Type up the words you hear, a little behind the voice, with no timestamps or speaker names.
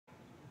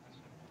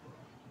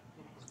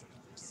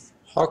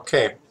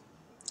Okay,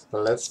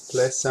 let's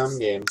play some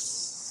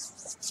games.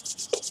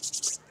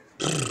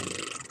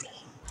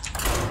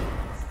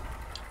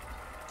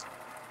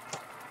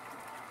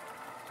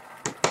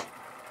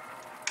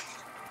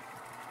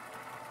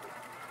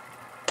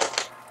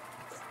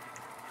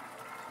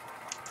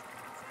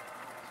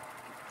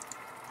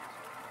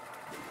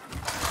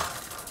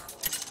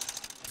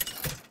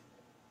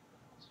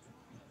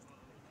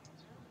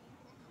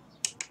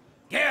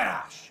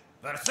 Garrosh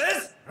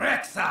versus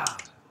Rexa.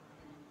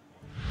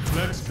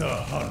 Let the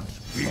hunt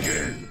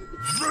begin.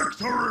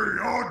 Victory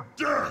or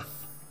death!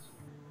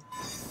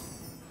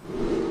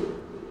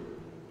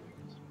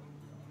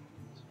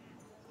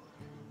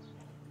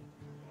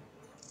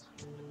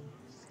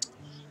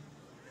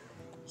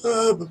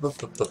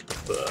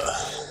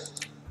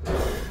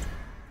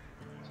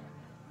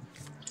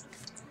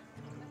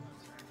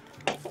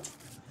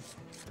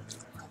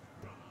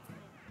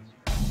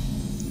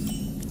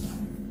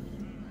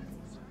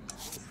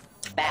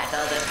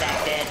 Battle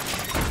detected.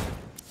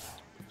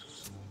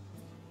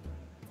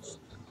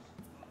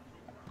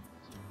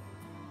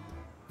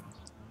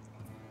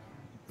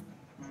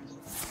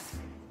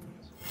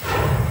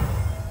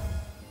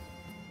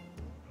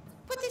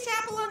 Put this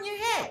apple on your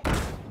head.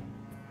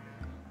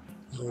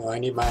 Oh, I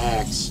need my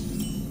axe.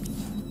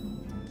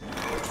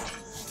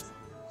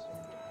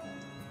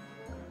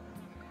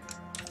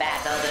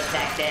 Battle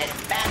detected.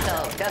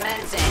 Battle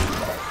commencing.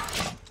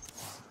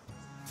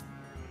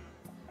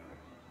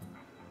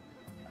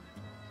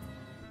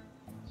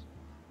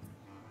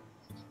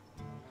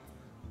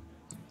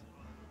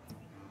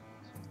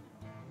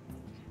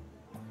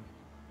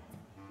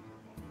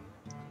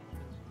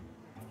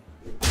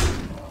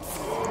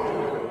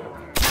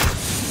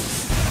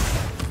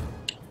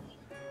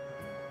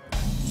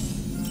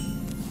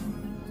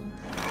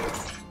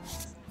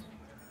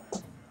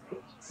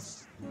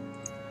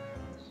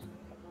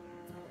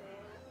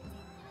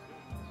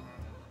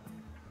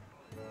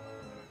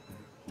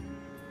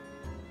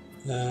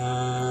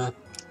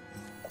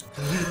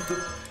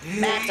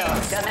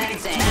 Battle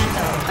commencing.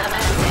 Battle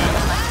commencing.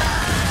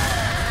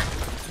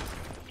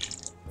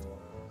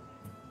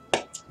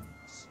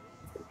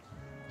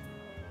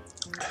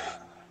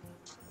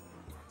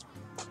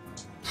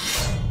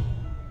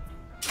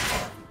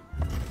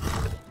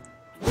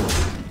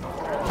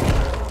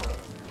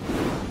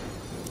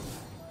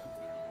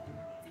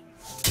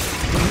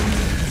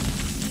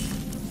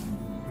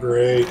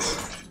 Great.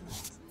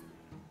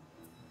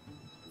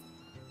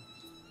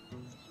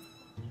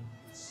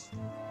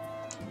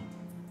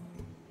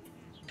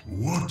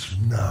 What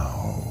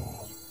now?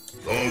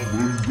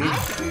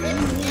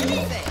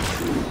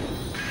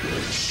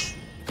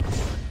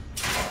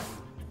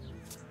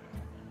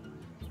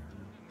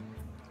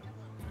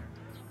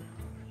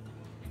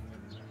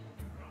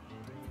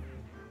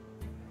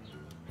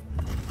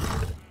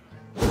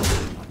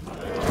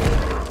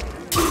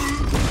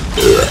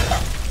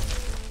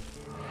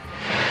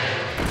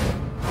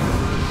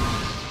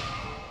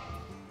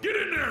 Get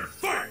in there,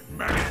 fight,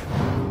 maggot!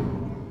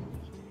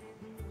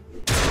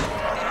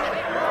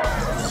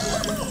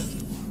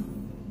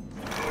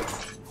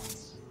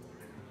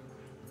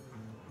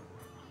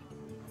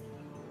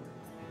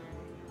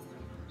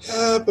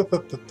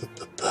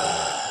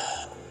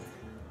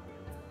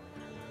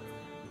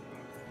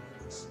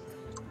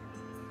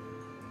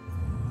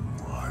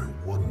 I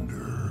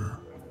wonder.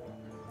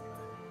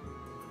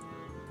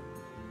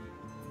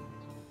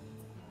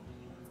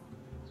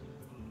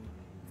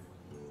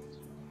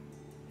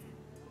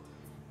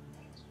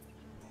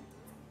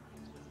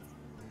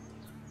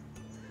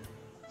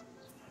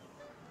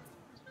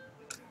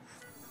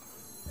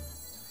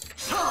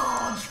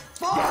 Charge!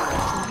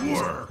 Fire!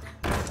 Work!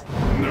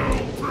 No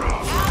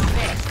problem!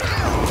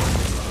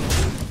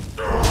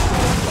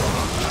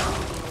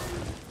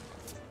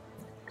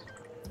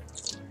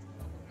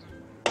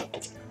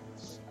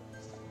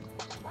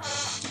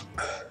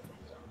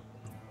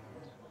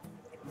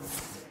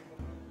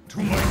 To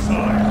my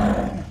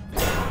side!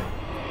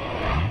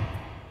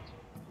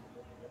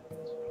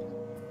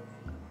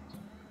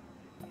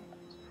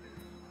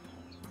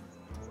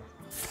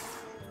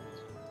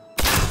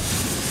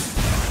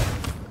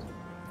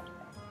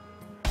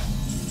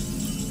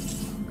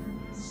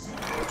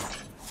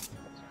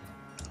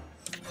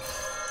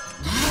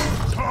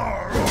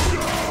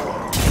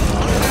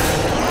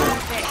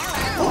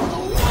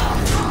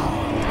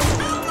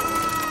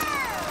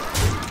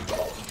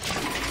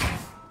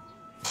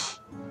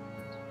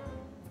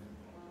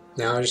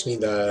 Now I just need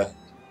the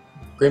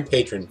Grim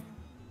Patron.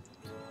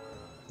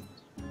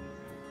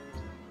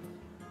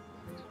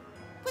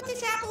 Put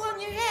this apple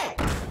on your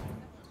head.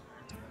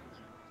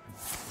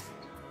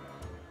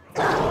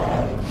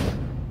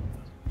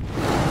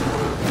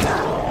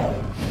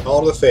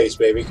 All to the face,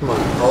 baby. Come on.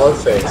 All to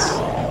the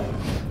face.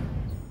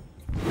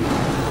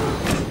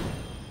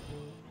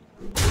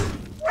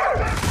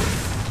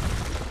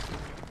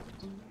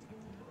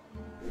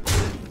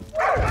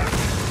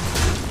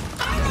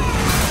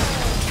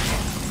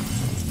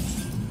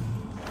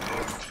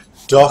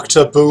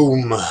 Dr.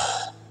 Boom.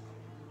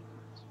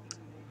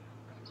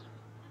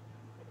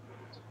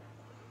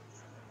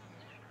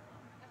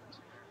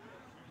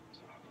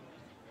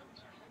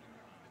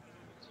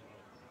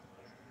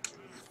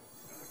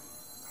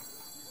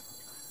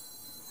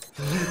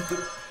 the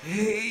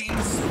pain.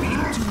 Speak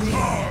to me.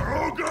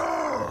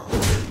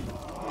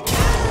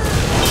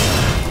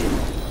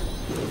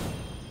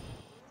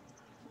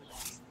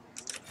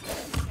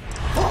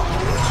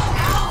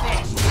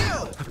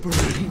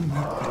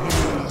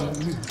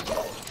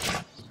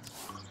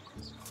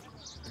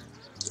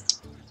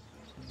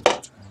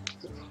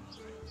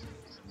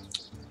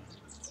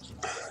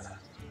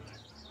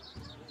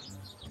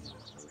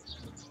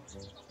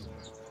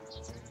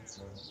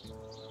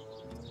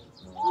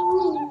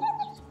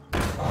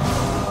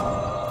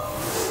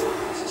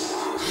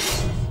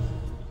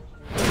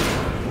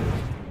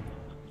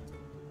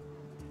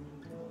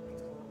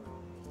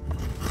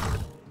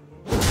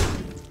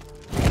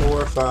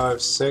 Four,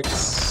 five,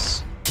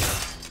 six.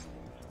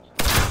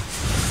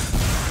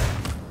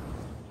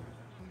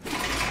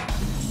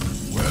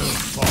 Well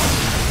fought,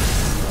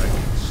 I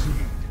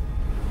concede.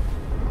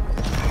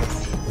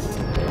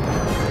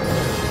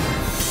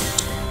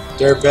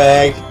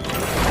 Dirtbag.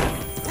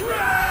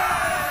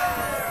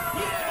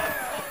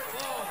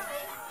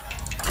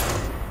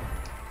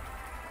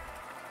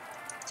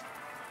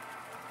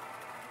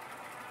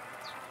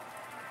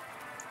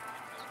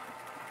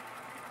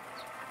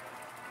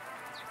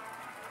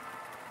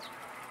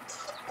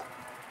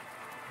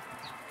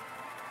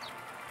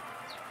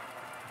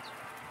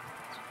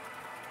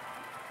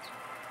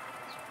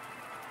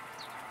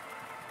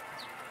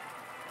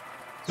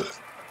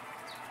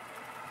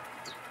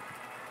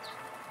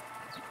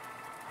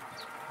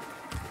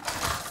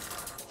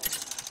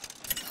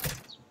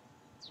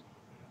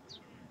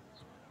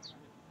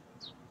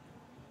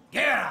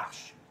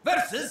 Garrosh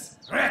versus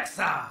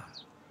Rexar.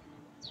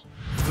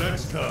 Let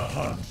the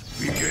hunt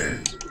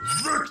begin.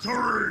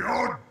 Victory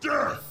or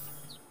death!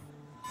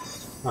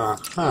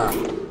 Uh-huh.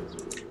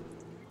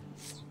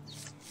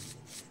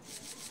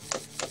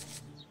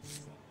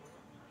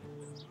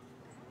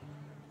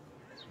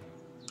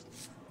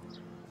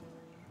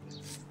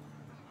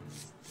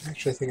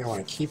 Actually, I think I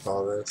want to keep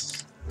all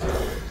this.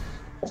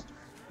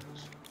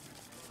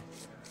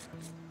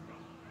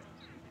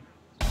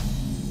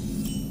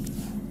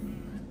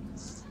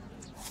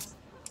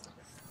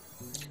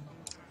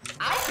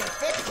 I can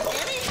fix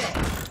anything.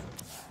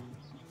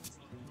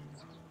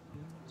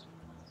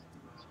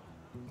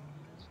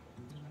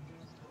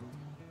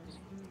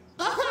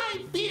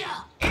 I feel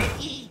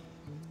icky.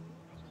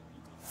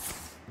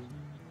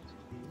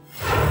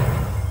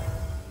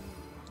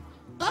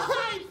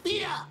 I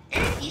feel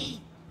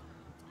icky.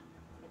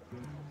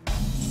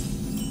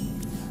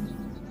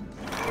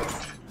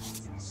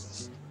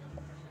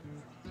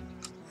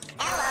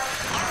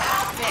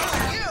 I'll fix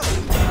you.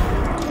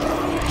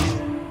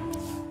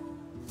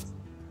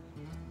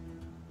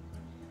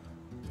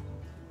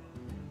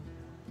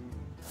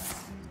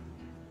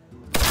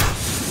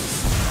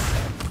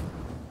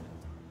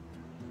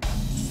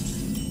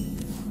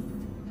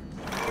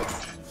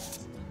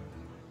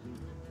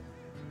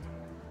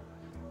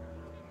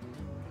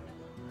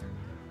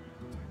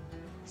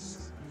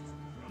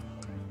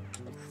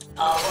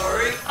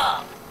 Powering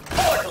up.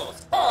 Portals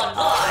on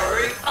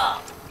powering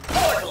up.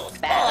 Portals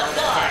battle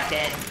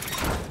detected.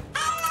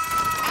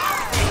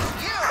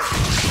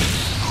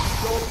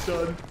 Job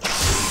done.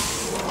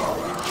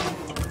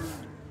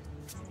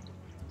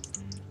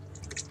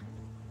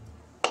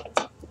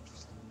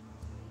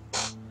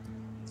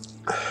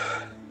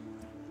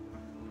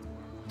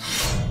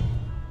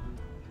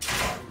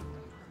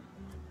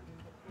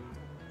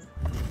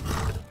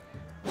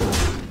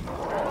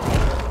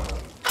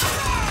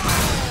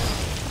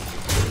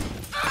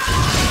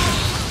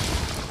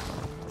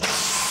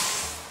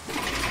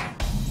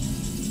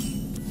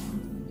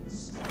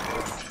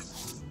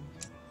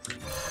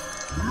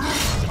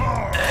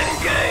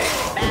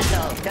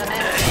 Battle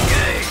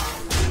commencing.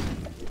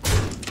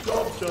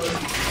 Job done.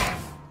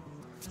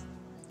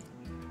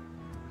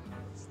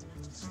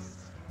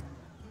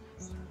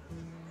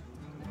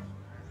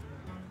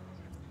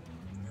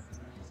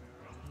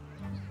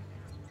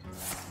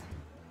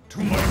 To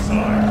my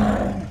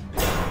side.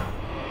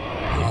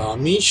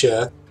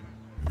 Misha.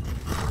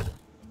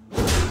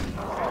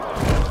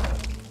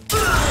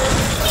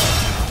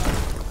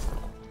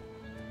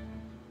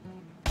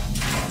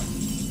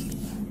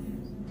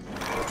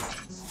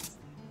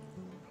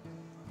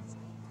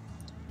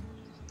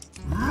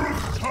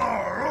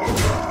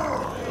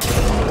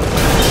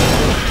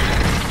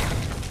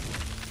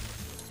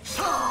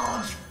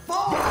 Charge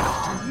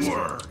forward.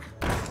 Work.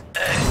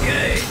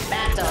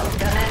 Battle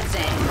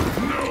commencing.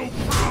 No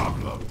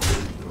problem.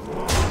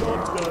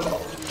 Job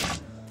done.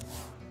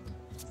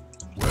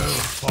 Well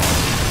fought,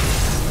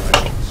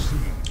 I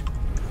concede.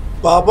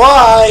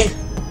 Bye-bye.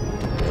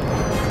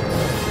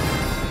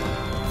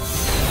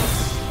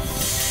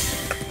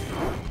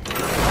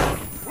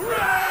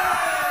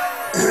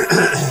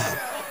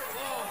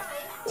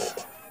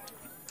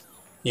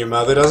 Your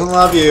mother doesn't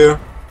love you.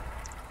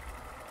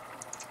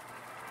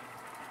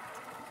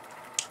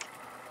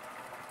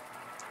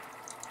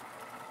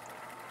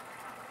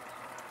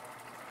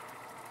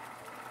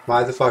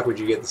 Why the fuck would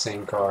you get the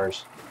same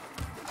cars?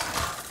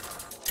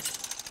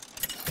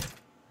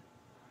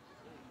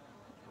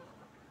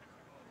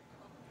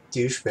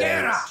 Douchebags.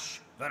 Garrosh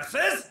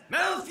versus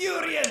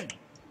Malfurion.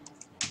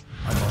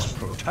 I must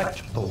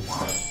protect the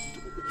wild.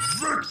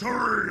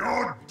 Victory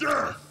or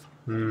death!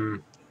 Hmm.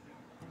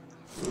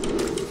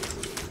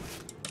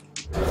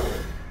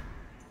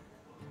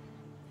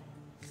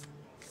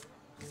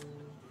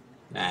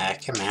 Ah,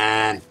 come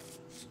on.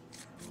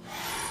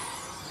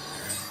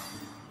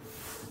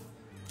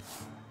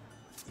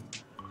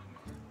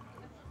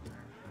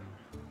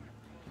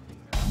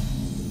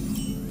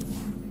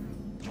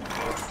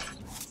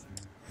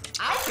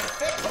 I can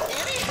fix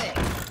anything.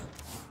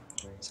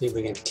 See if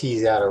we can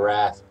tease out a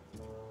wrath.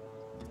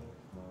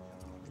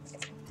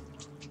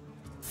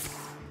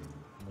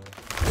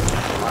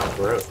 Wow,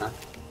 growth, huh?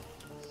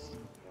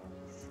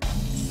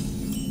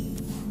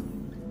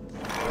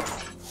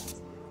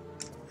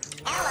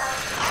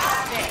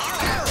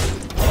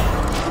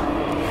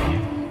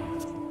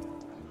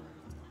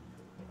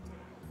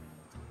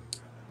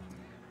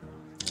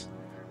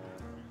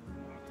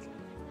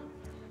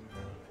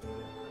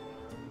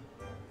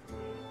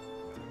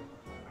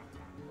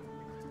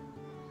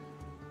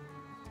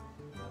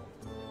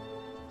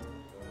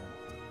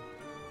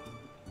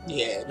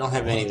 Yeah, don't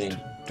have anything.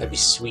 That'd be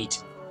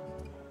sweet.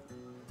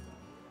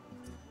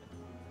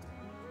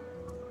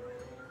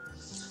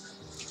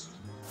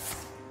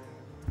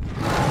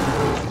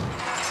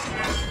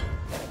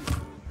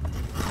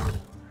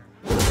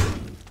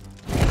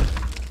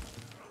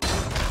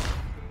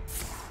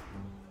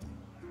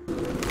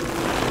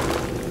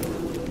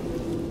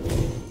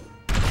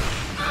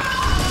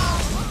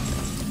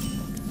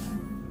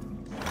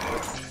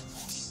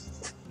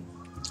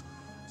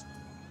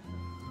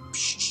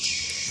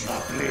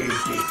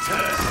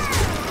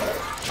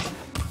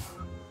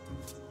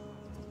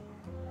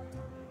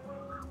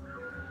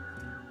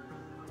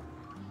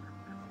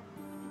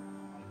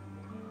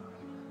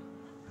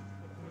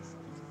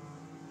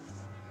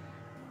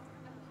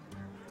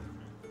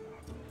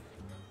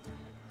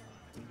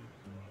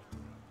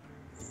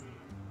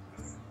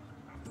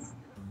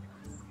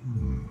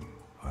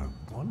 I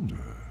wonder.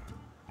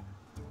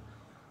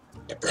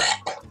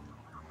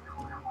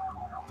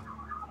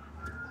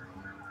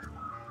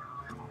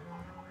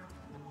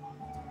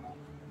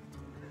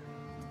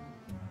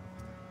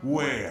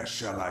 Where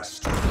shall I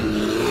start?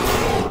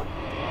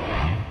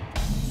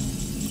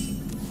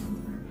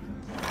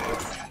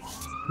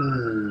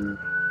 Hmm.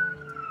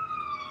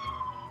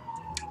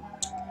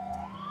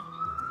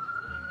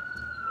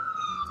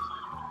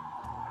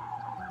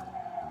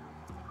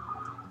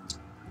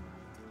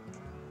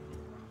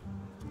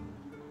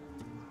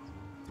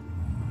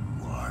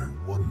 I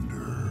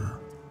wonder.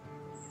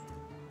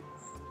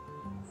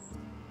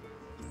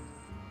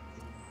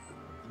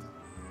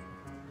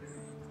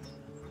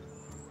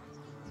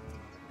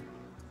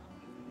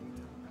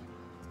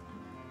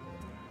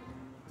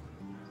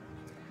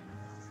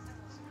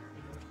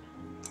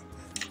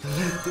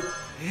 Let the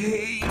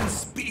pain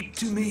speak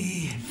to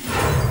me.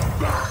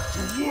 Back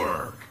to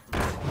work.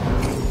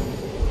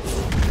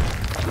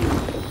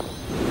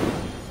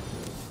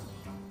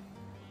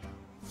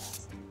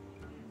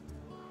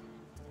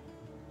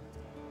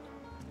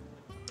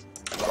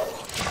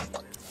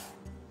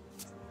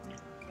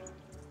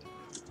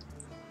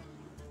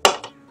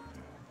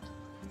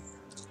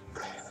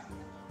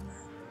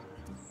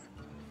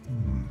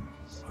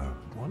 I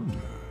wonder.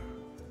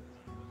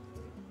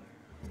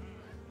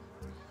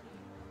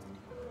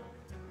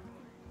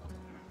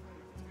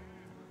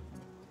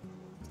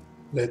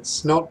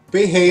 Let's not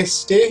be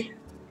hasty.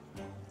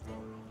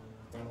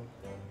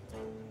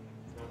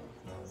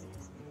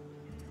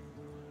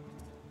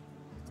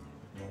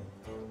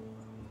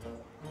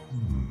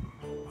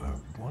 I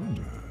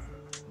wonder.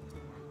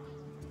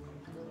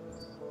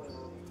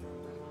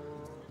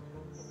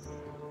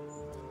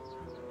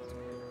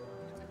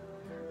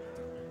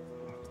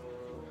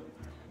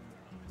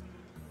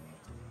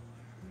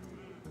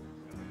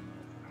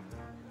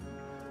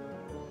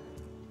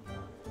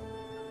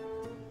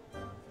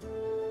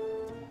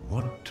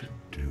 What to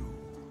do?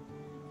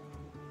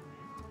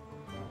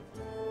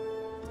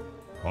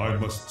 I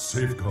must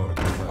safeguard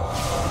the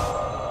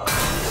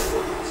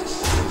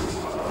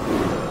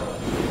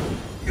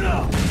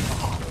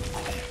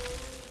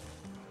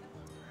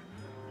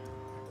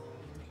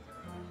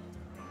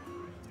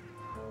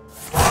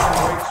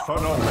waits for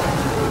no one.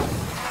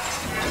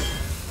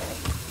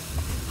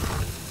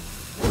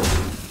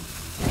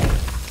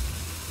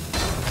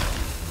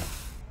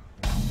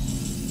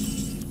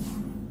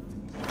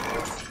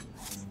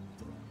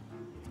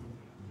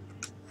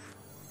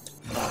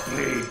 The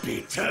blade be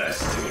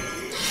thirsty.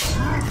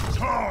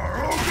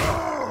 Tar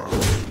Ogre!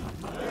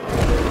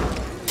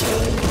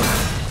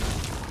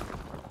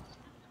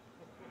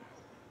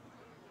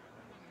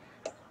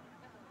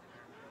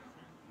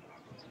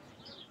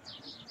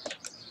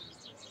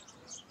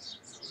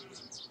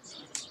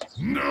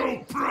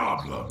 No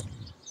problem.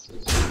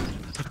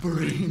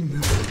 Bring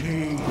the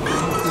pain.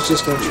 He's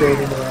just gonna trade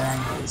into the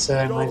iron, so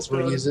I might as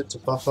well use it to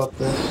buff up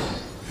the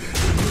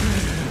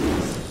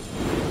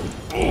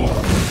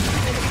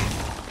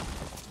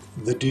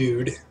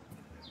dude.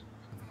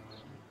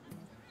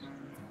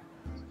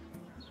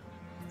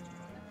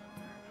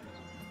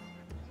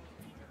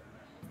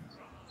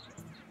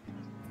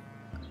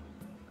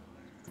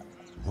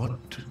 What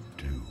to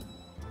do?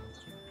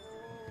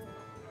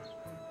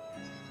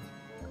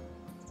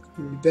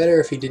 It'd be better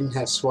if he didn't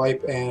have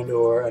swipe and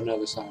or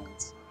another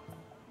silence.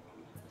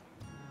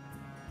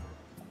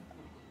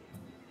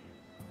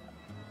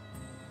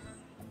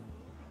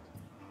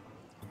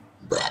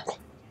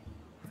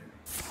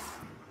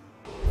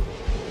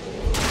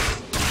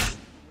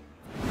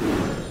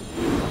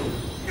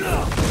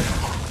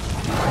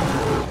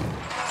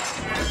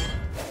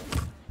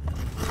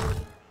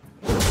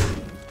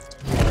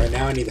 Alright,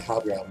 now I need the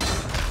hobgoblin.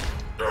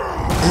 No,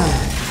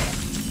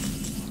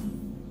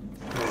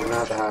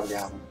 not the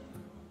hobgoblin.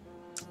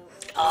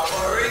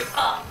 Powering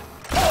up.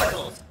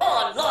 Portals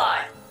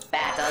online.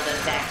 Battle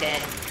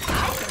detected.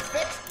 I can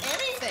fix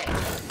anything.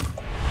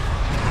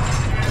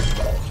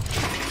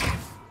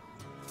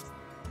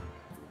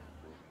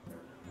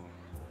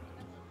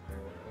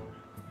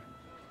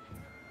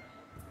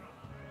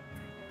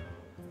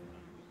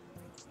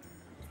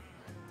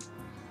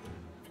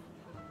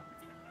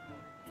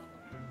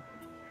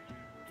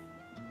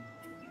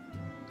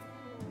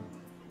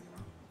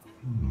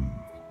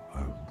 I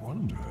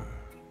wonder.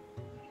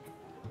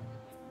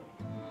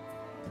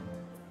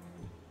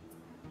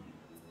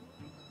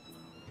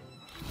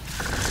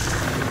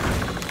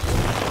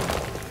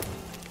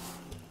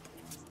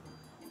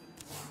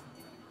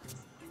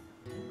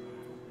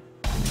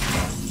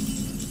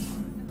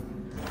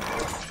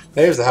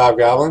 There's the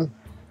hobgoblin.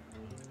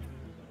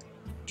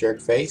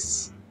 Jerk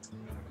face.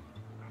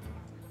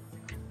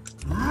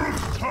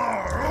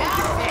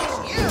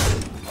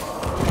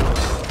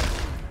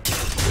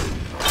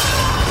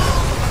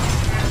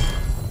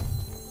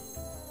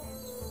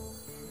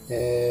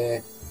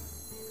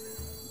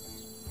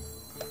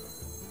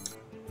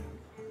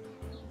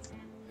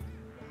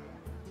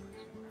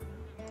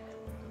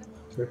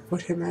 Do we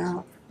put him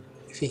out?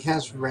 If he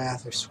has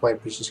Wrath or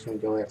Swipe, he's just going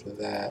to go after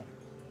that.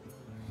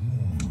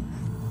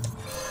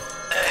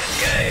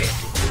 Engage.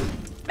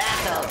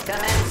 Battle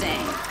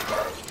commencing.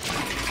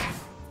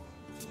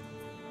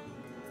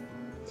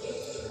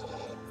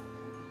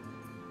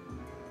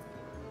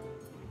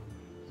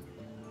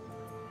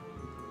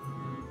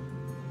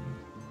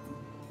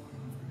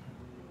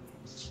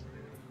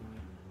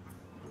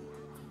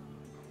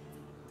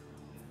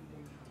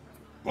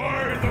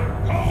 By the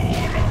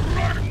power of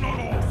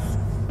Ragnaros,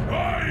 I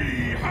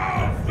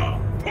have the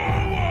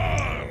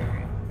power!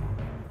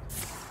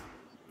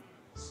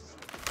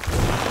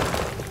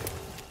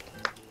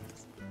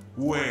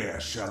 Where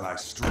shall I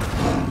strike?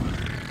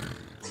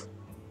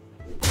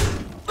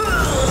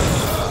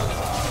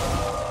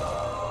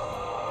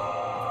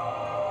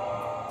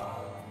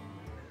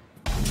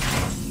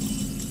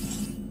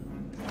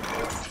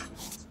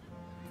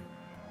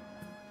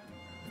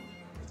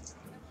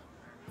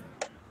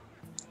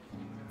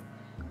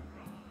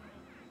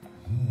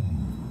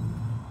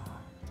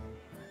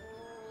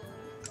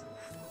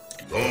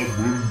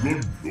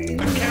 Can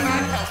I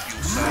help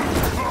you, sir?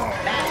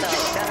 Battle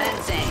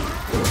commencing.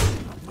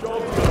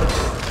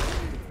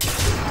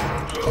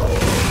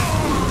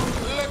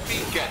 Let me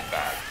get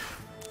back.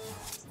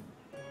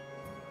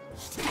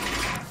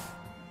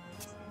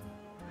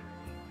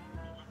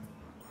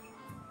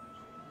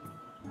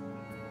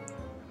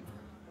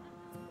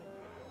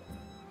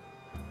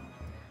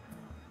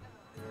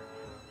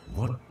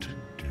 What to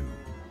do?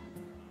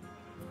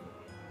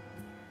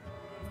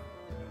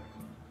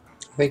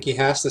 I think he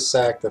has to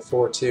sack the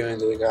 4-2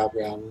 into the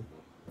hobgoblin.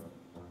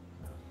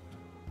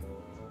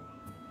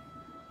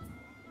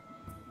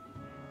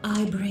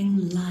 I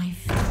bring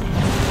life.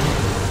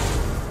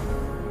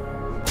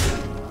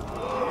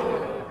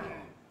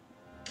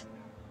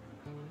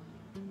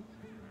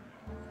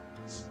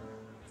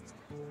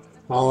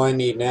 All I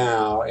need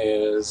now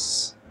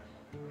is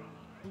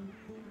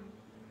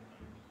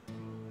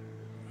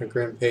a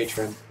Grim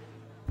Patron.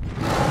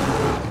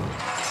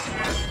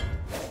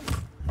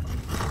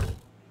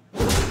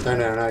 No,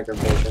 not a Grim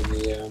Patron,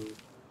 the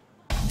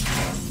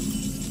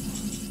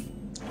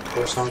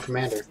Warsong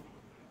Commander.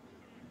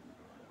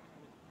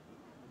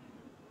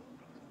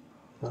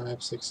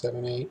 5, 6,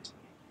 7, 8.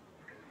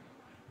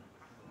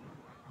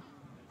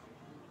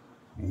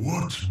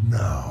 What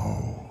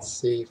now? Let's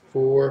see,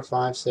 4,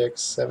 5,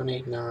 6, 7,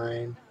 8,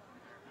 9,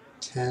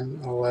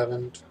 10,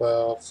 11,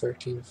 12,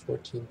 13,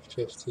 14,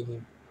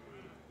 15.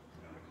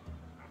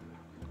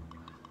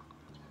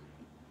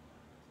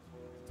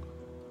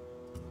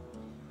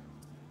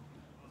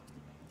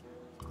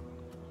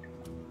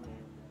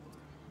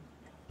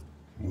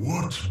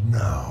 What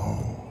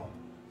now?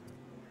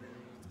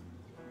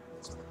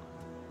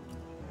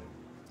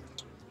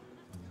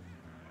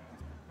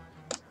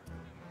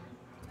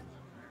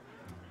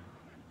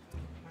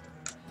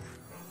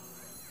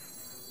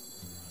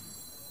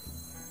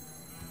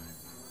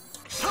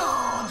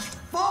 Charge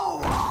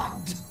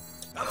forward!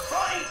 The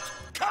fight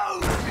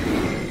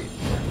cozy!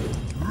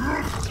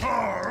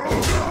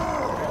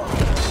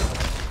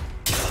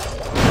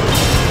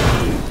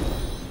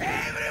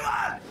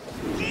 Everyone,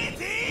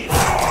 get in!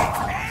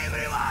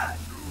 Everyone,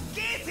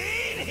 get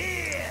in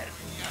here!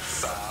 Yes,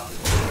 sir.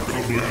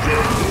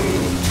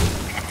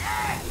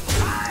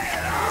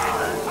 Fire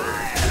on!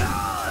 Fire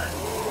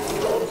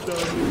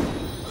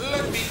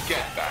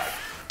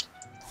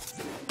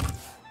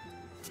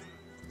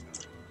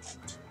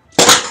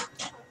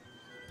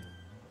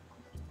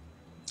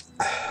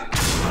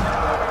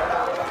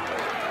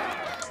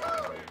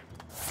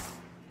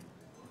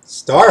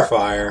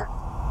Starfire?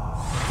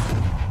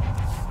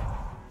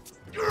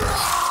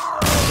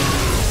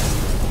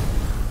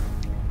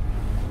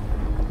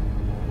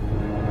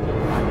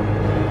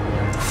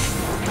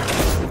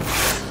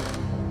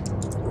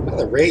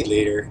 Another raid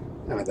leader.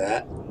 How about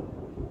that?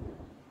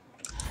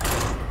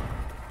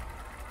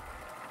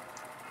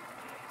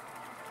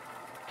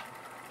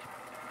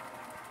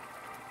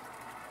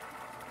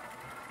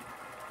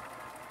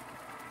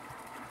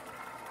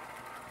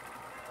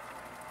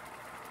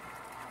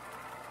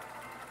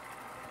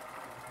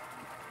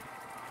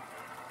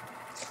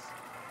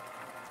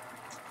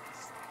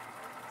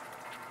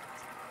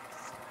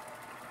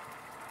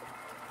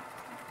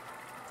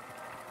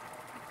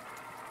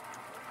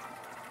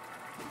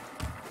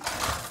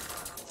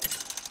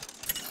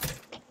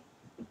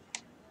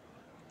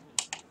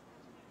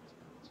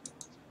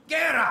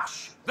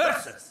 Garrosh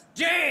versus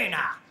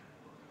Jaina.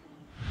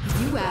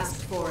 You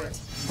asked for it.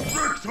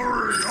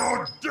 Victory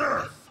or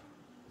death!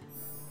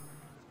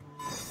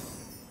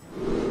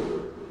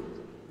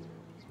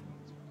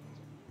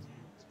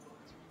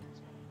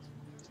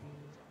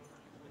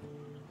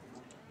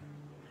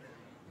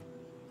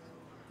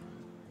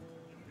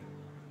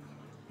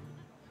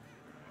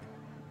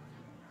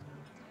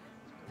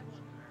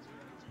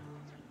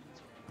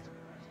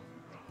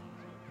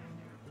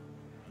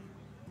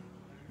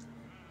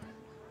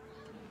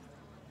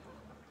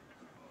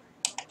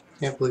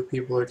 Can't believe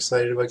people are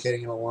excited about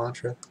getting an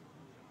Elantra.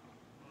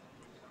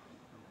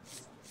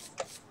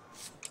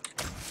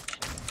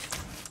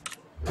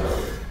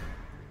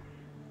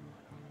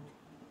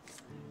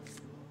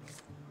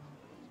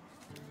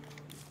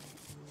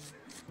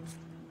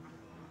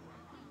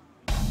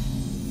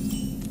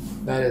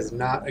 That is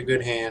not a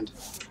good hand.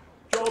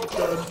 Job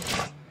done.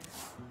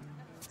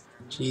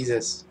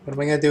 Jesus. What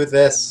am I gonna do with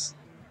this?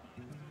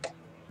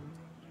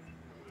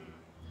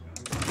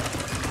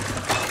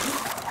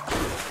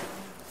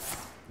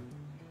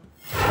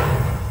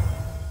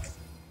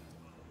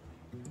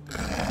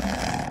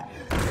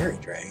 Fairy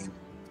Dragon.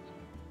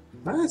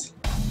 What?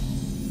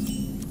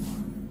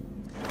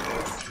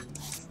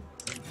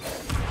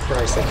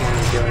 Christ, I can't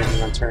even do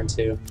anything on turn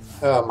 2.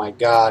 Oh my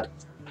god.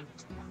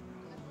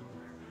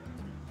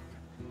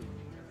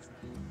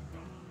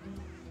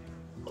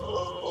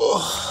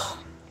 Ugh.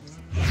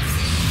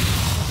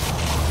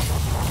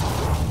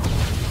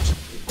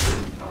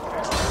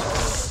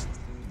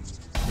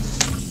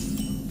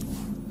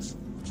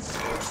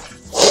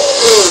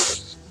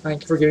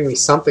 Thank you for giving me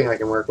something I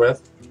can work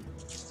with.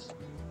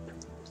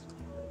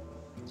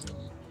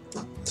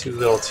 Too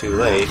little, too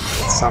late.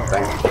 It's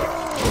something.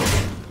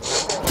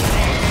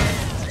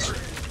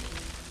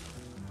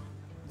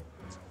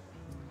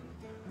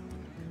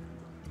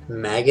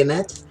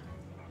 Maganet?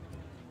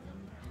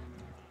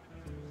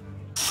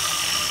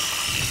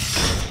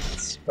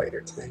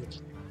 Spider tank.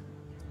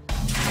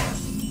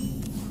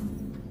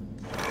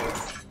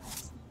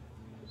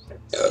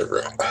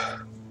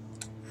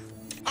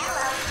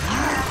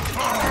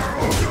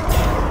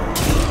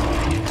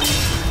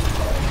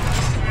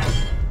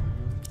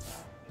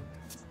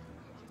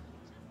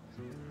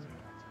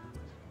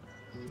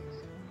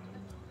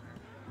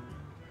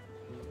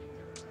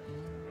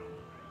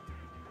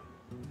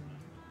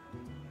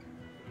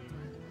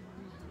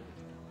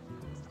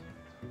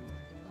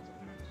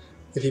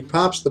 If he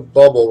pops the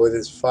bubble with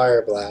his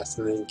fire blast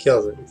and then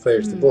kills it, he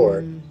clears the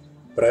board.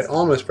 But I'd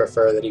almost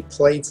prefer that he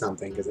played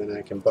something, because then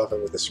I can buff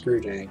it with a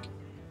screw jank,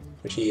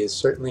 which he is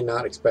certainly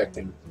not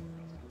expecting.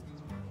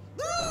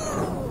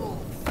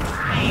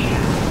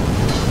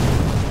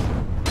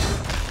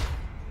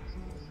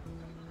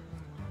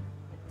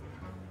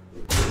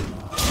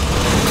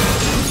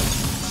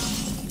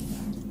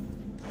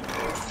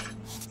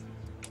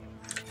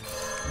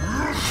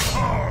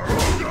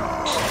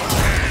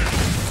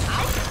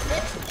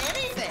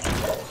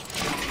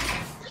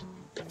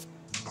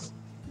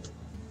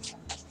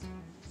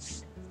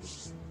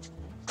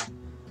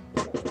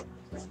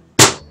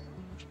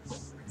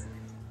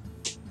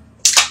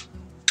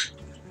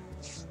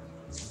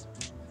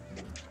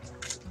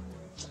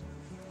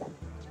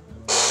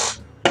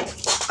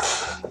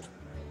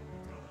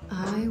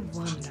 I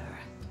wonder.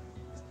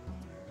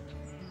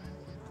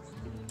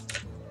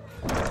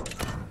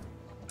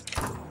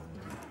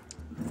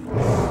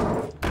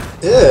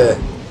 Ugh.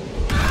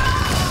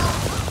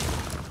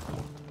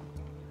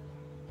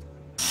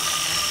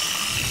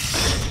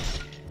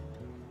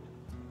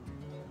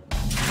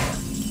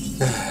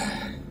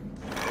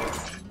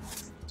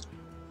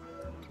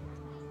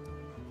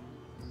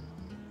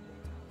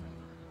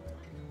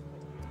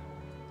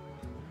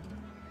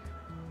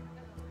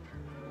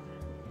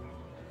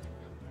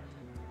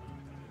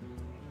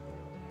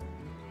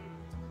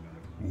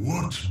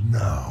 What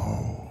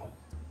now?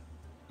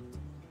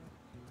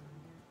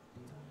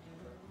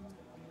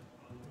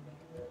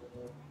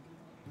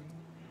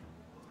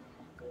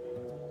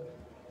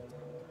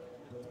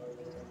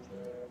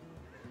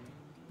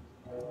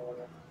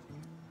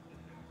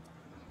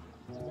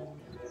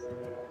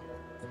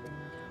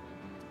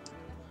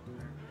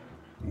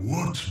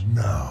 What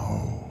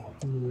now?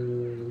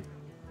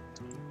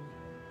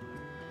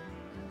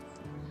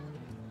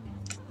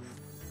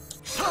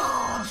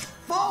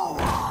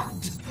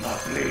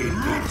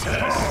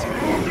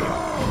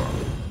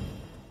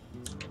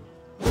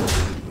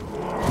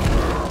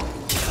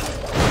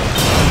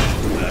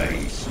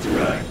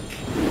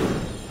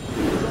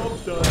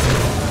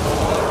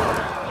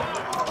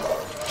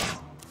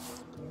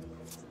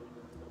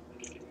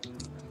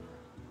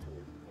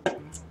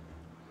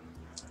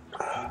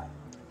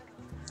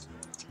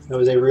 That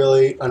was a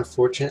really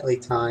unfortunately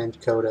timed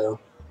Kodo.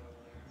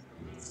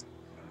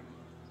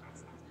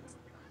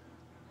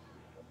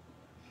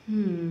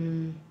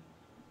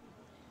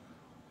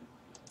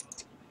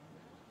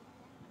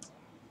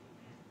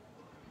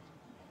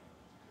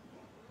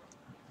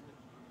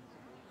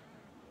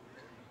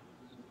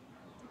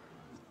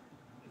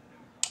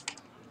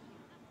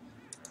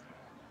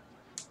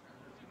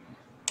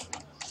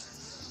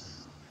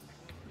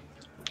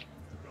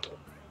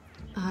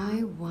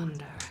 I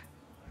wonder.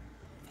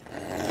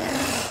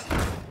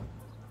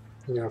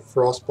 You gonna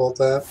frostbolt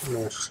that?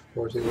 No, of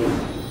course he will.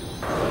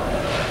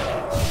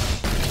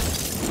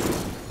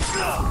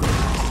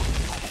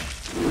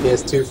 He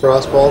has 2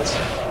 frostbolts.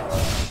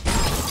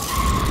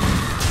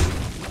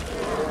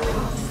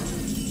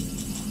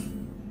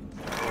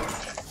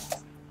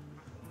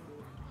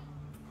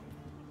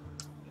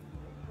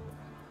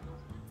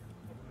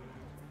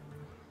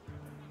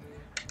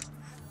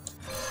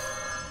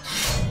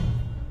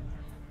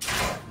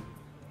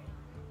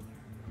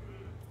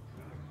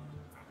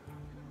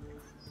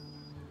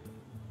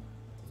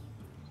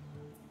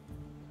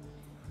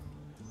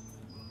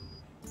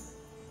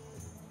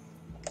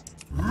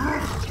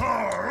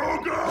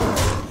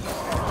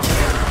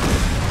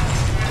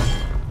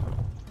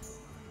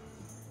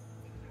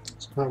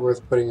 It's not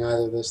worth putting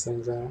either of those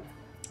things out.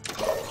 I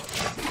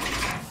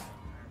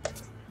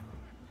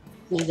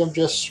think I'm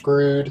just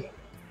screwed.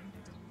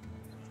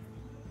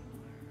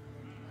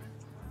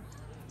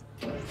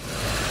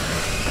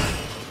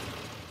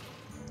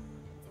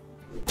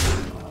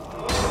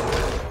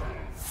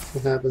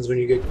 What happens when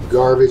you get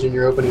garbage in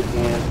your opening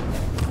hand?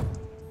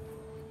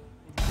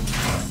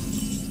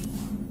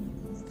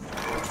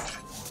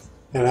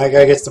 And that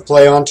guy gets to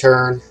play on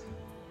turn.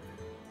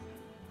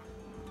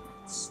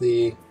 Let's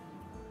see.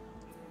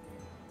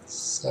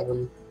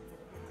 7.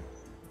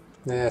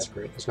 Nah, that's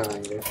great. There's nothing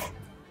I can do.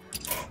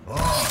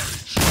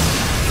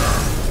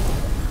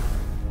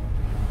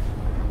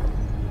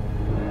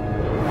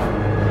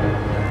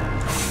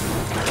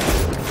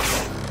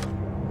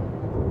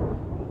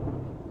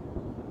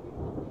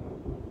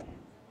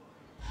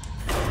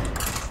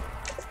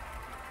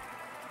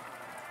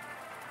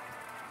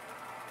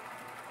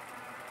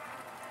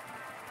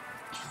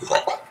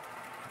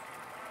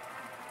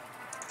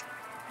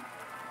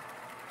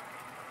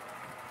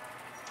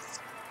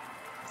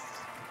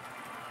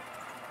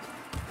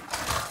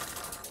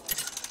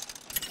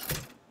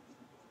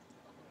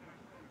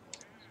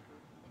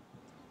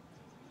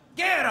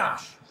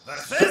 Garrosh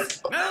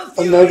versus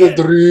Another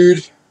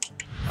druid.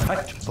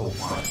 Fight the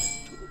one.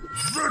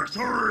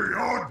 Victory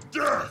or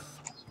death!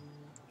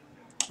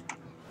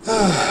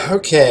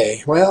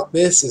 Okay, well,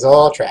 this is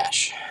all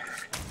trash.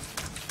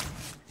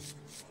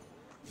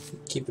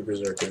 Keep the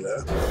berserker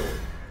though.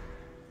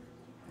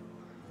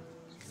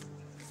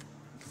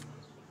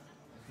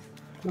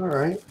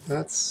 Alright,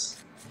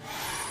 that's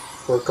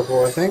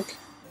workable, I think.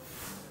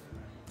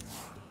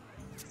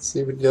 Let's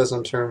see what he does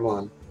on turn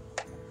 1.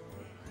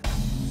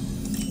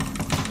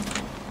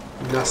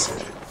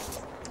 Nothing.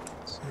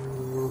 So,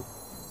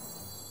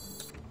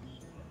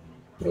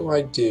 what do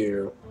I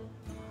do?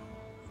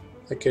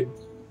 I could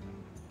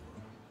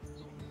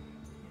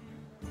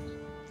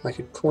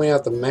point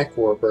out the mech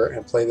warper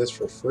and play this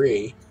for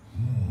free.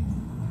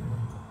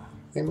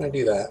 I think I'm gonna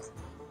do that.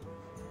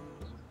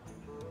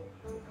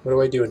 What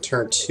do I do in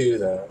turn 2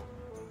 though?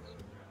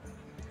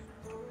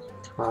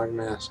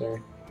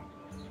 Cogmaster.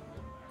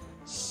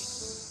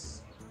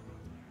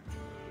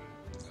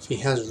 If he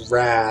has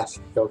Wrath,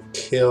 he'll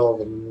kill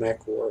the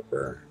mech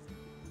warper.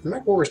 The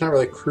mech warper's not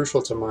really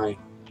crucial to my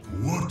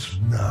What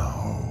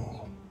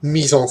now?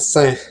 mise en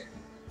scène.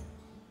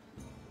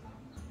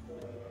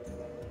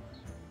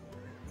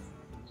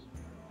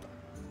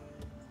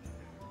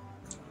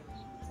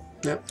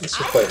 Yep, let's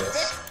just play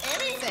this.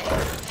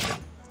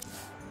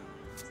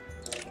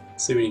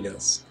 See what he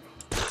does.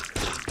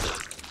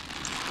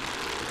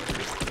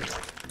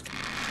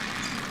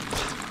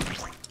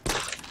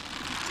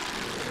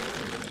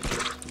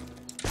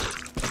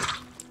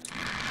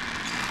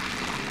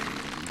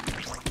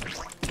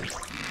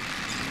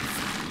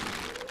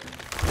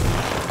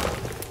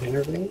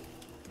 Intervene?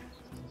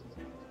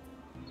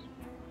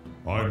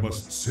 I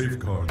must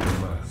safeguard the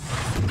land.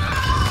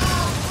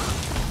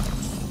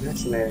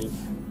 Fascinating.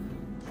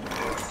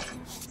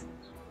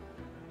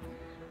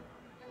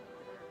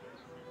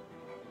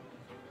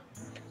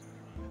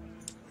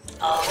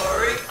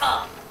 Powering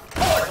up.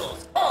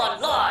 Portals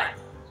online.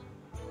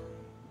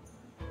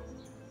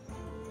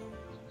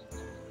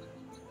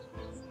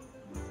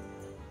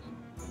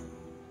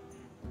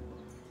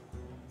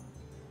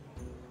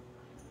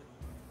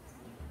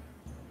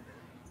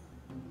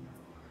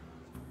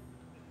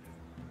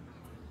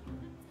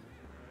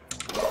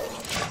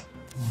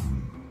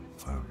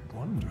 I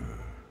wonder.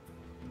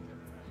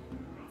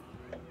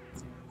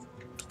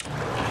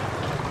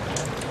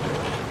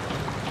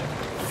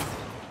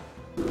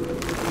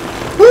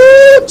 Woo!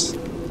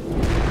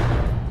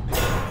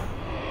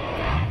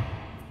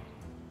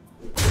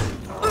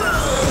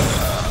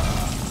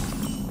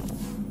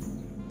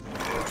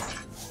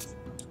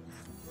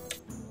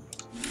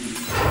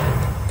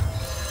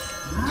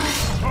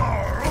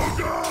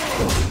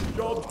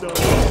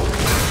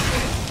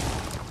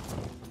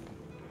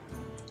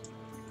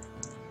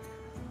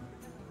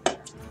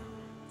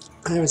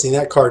 I haven't seen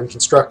that card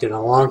constructed in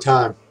a long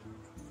time.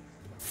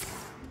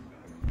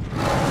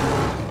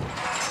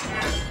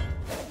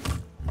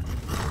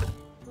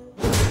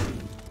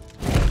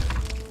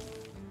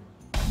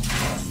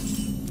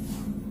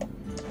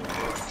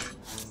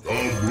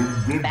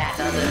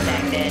 Battle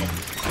detected.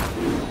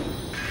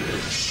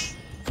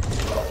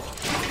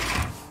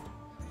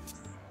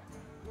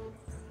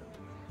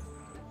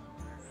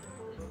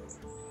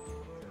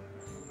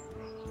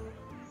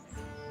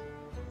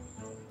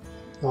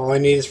 All I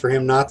need is for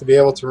him not to be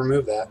able to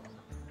remove that.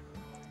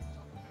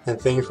 And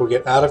things will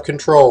get out of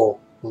control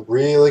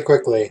really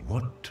quickly.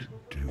 What to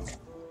do?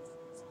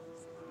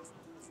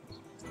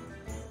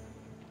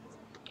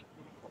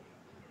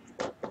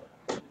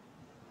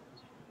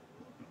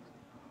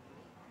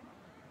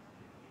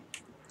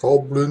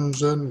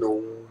 Goblins and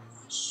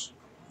gnomes.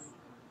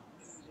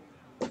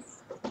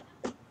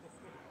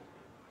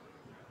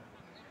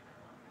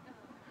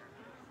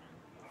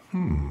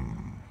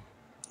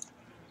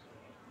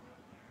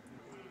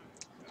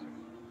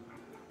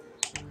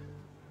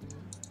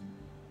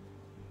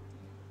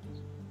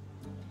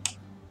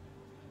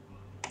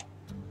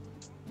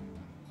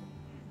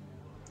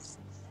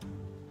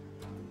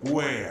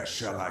 Where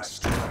shall I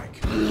strike?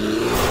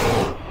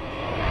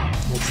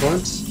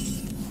 Excellent.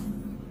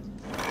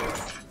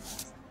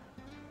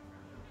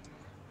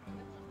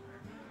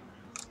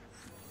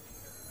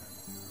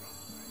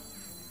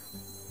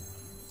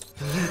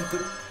 Let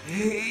the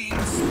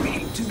pain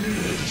speak to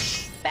me.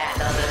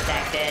 Battle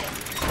detected.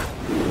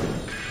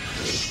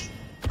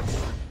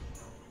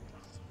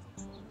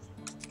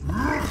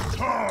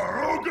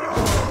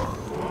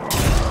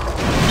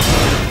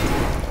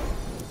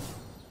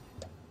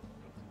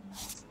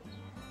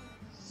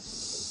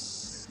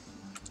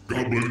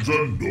 Goblins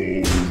and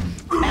gnomes.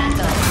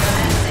 Battle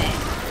commencing.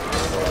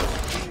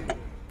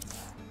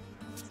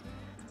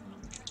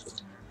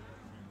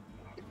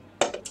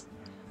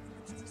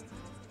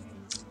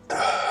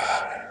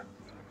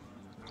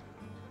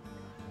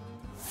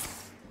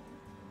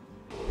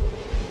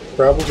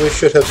 Probably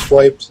should have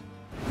swiped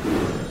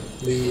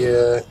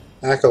the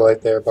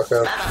acolyte there,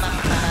 bucko.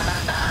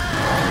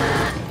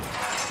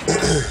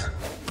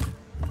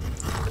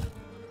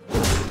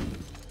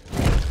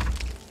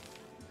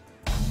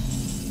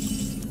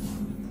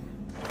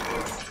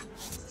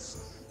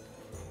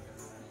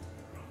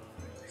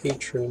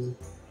 Patron.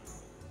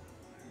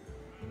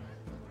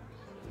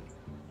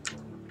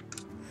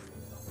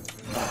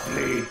 My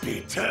blade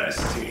be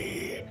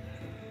thirsty.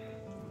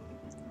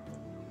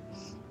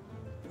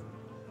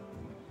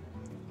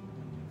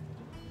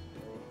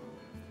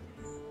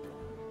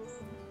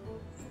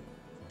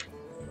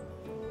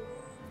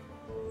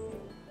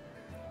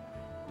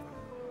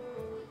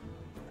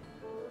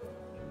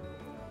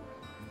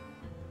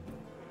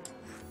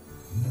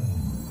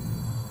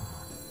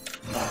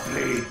 My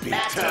blade be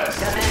Battle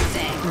thirsty. commencing.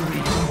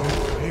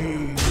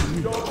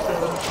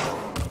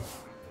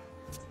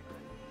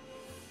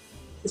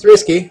 It's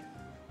risky,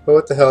 but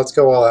what the hell, let's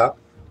go all out.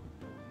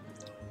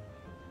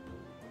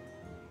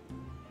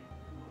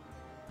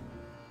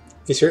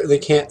 You certainly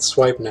can't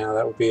swipe now,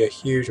 that would be a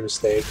huge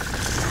mistake.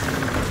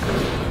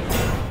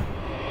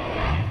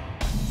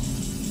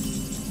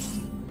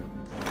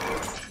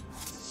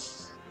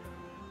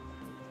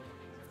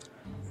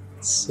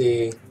 Let's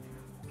see,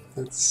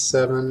 that's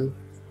 7.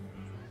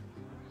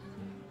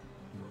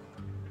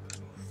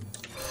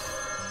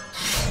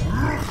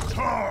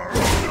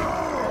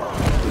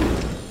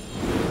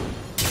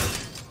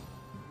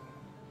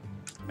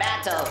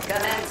 Battle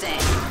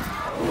commencing.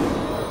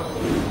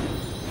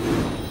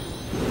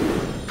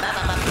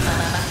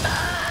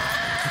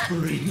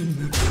 Bring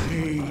the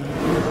pain.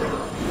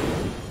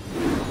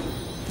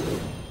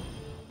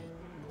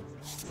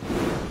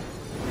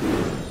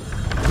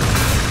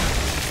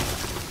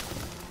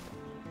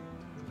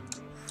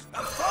 A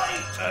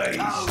fight!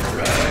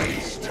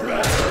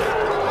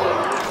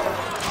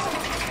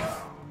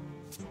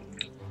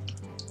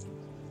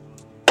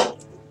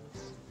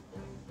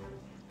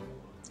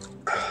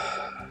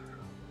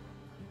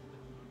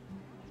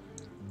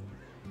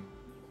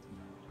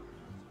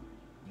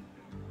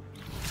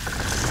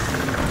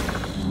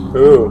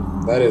 Ooh,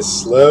 that is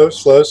slow,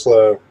 slow,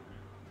 slow.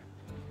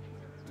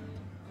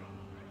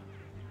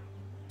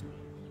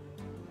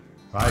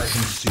 I can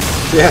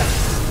see. Yeah,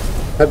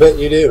 I bet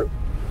you do.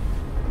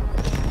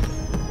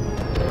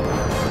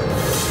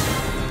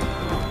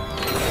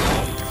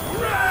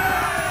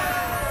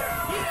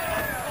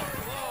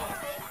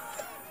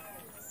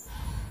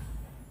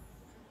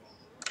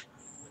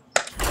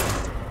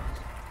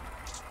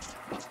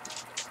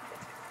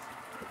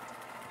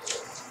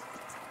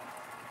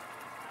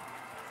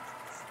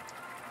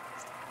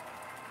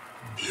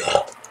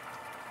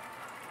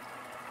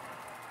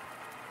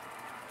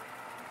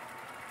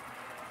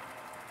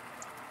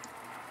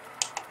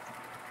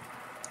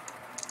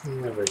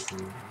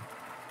 Everything.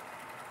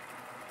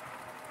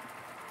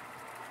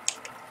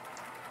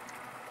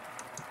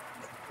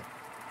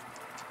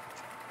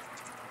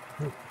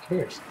 Who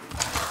cares?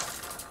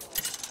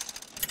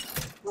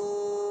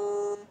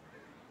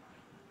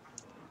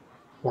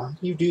 Why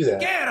do you do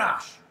that?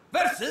 Garrosh!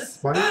 versus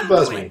Why don't you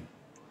buzz Anduin. me?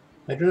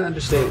 I do not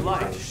understand.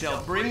 Light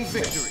shall bring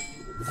victory.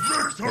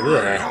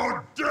 Victory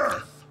or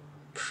death!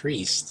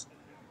 Priest.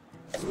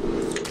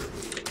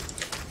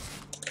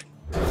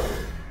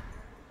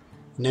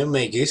 No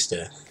me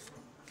gusta.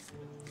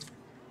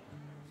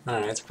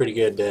 Alright, that's a pretty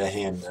good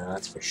hand,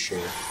 that's for sure.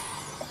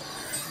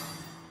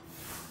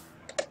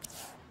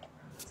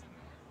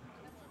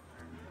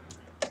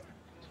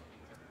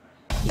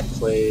 He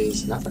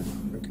plays nothing.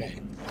 Okay.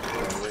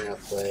 We're gonna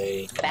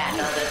play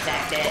Battle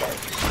detected.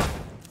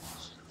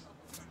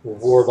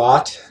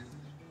 Warbot.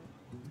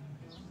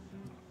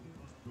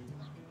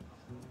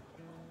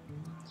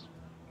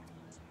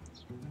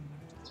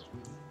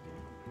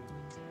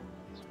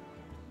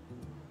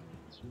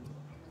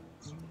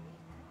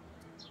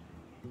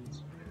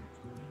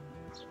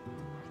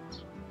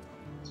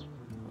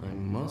 I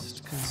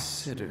must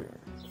consider.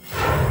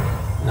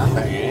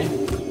 Nothing, eh?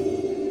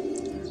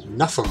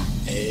 Nothing,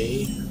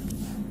 eh?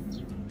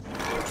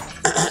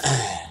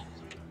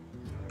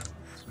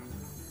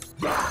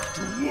 Back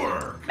to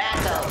work!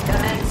 Battle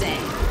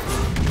commencing.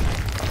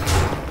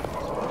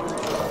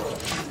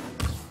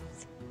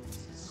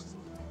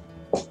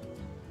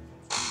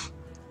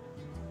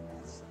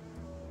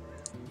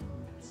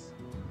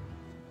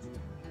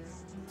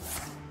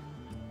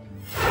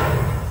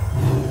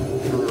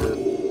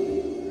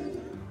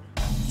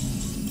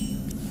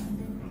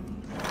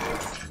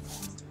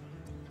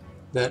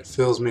 That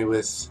fills me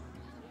with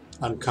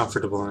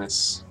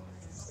uncomfortableness.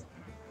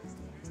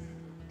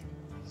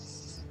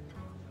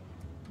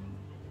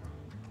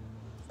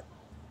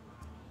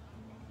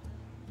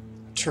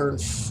 Turn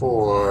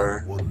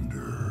 4.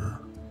 Wonder.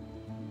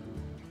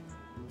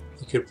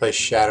 You could play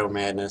Shadow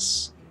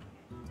Madness.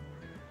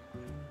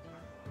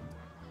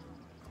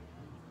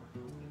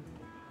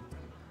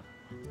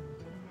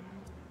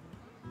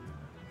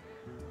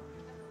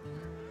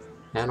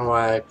 How do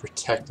I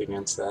protect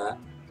against that?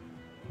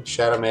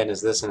 Shadow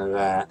Madness this into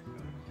that.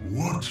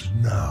 What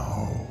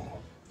now?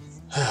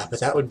 But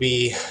that would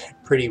be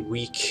a pretty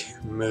weak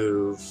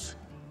move.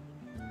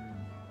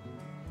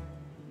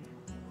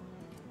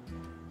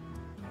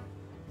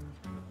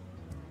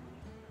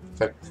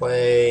 If I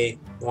play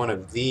one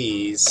of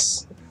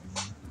these...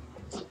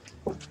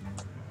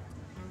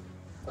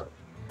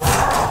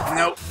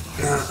 Nope.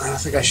 No, I don't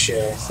think I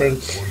should. I think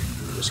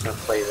I'm just going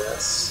to play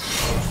this.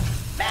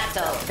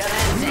 Battle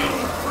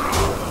commencing.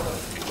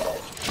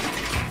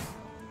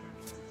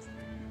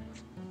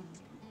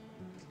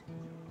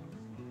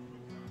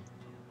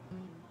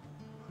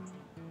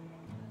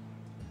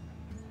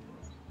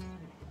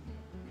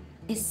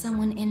 Is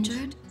someone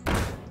injured?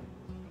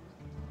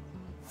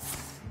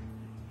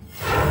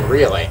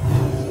 Really?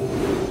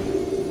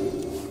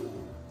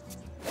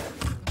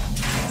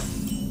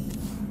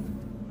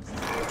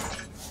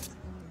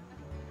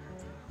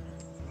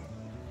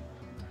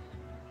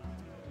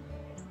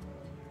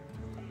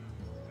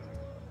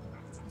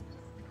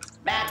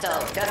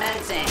 Battle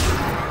commencing.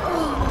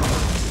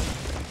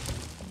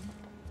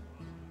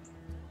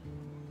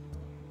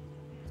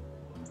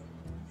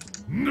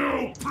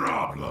 No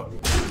problem!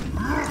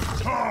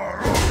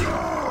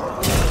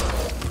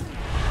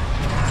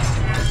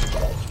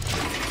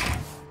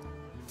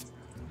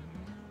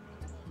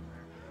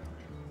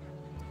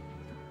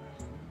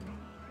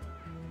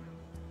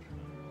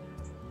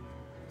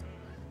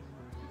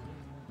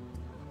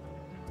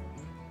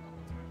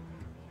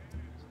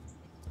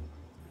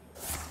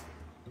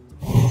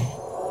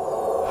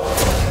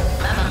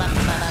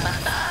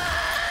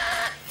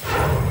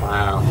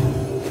 Wow.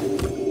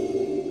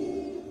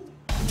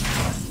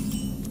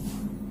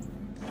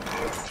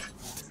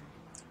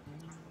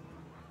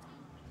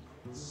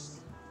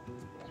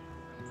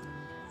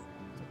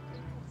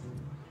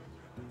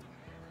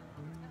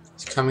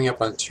 It's coming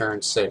up on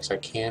turn 6. I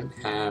can't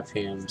have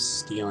him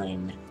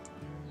stealing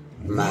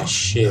my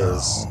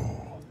shiz.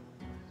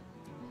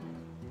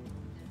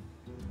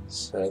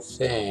 So I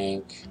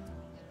think...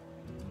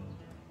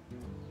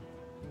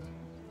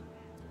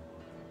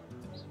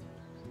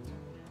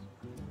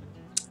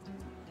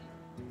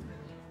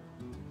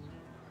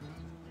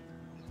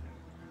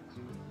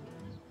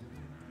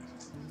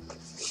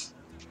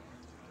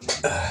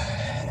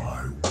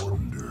 I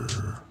wonder.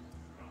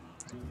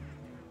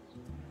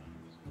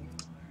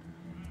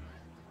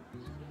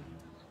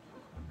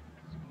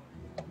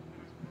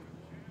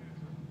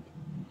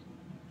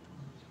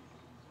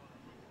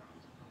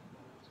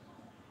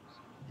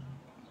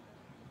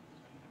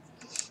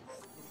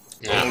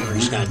 No, we're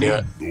just gonna do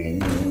it.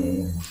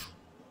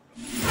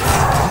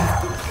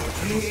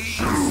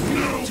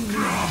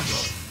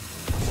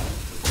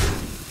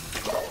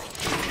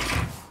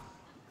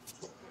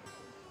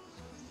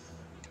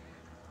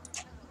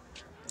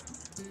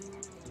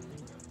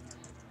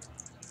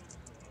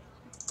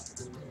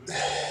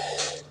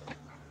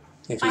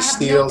 If I he have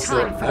steals no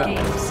time the... for no,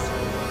 games.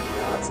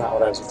 that's not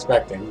what I was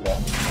expecting, but...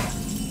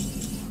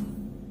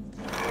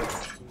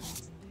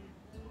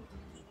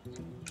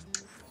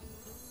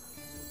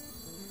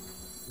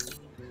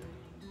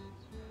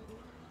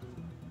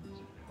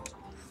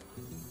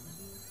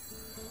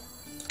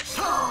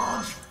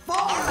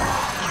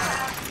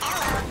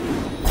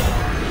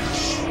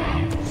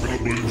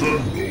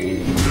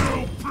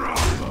 No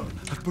problem.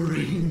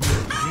 Bring the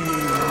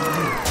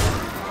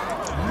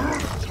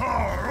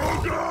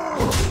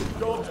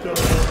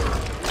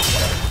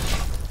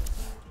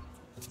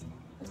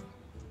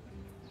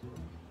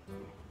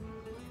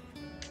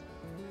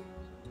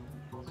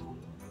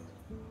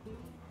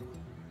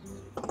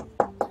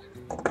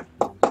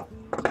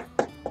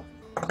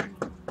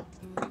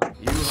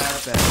You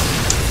have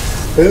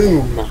that.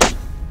 Boom!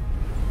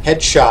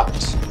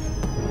 Headshot.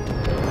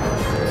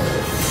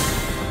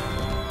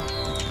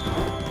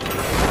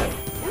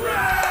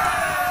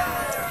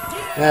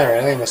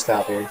 Alright, I'm gonna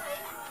stop here.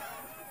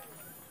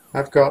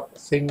 I've got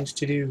things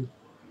to do.